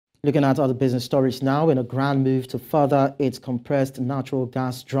Looking at other business stories now, in a grand move to further its compressed natural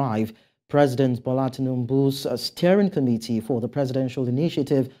gas drive, President Bola Tinubu's steering committee for the presidential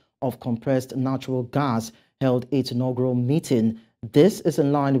initiative of compressed natural gas held its inaugural meeting. This is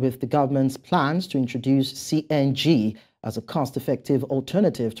in line with the government's plans to introduce CNG as a cost-effective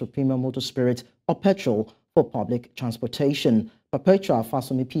alternative to premium motor spirit or petrol for public transportation. Perpetua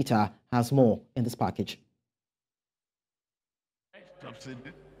Fasumi Peter has more in this package.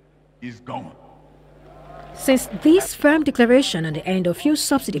 Is gone. Since this firm declaration on the end of fuel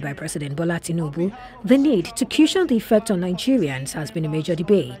subsidy by President Bola Tinubu, the need to cushion the effect on Nigerians has been a major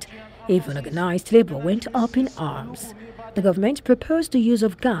debate. Even organized labor went up in arms. The government proposed the use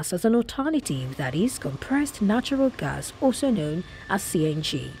of gas as an alternative, that is, compressed natural gas, also known as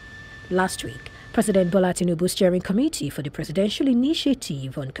CNG. Last week, President Bola Tinubu's steering committee for the Presidential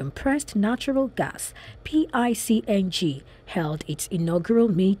Initiative on Compressed Natural Gas, PICNG, held its inaugural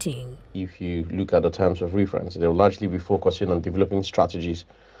meeting. If you look at the terms of reference, they'll largely be focusing on developing strategies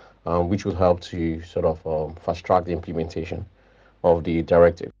which will help to sort of fast-track the implementation of the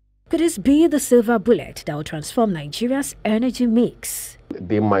directive. Could this be the silver bullet that will transform Nigeria's energy mix?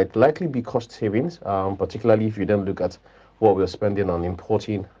 They might likely be cost savings, particularly if you then look at what we're spending on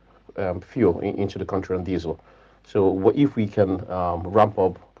importing fuel into the country on diesel. So if we can ramp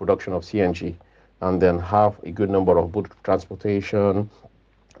up production of CNG and then have a good number of both transportation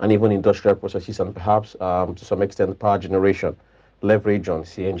and even industrial processes and perhaps to some extent power generation leverage on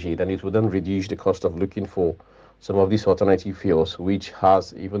CNG, then it would then reduce the cost of looking for some of these alternative fuels, which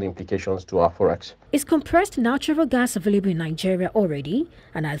has even implications to our forex. Is compressed natural gas available in Nigeria already?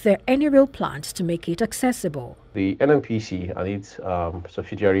 And are there any real plans to make it accessible? The NNPC and its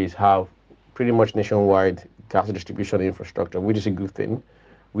subsidiaries have pretty much nationwide gas distribution infrastructure, which is a good thing,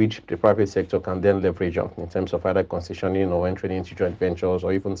 which the private sector can then leverage on in terms of either concessioning or entering into joint ventures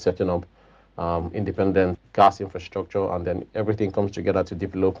or even setting up independent gas infrastructure, and then everything comes together to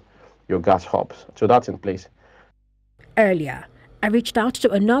develop your gas hubs. So that's in place. Earlier, I reached out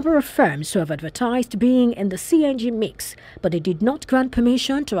to a number of firms who have advertised being in the CNG mix, but they did not grant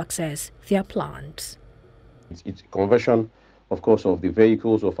permission to access their plants. It's conversion, of course, of the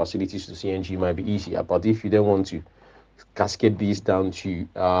vehicles or facilities to CNG might be easier, but if you then want to cascade these down to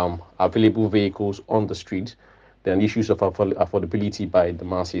available vehicles on the street, then issues of affordability by the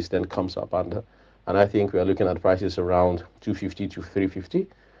masses then comes up, and I think we are looking at prices around 250 to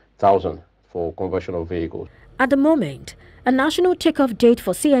 350,000 for conversion of vehicles. At the moment, a national takeoff date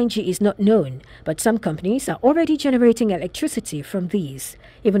for CNG is not known, but some companies are already generating electricity from these.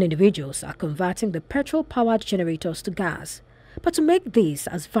 Even individuals are converting the petrol-powered generators to gas. But to make this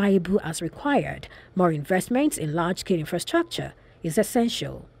as viable as required, more investments in large-scale infrastructure is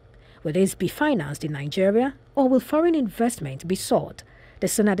essential. Will this be financed in Nigeria, or will foreign investment be sought? The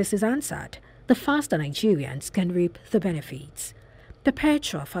sooner this is answered, the faster Nigerians can reap the benefits.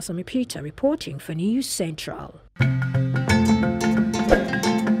 Perpetua Fasumi Peter reporting for News Central.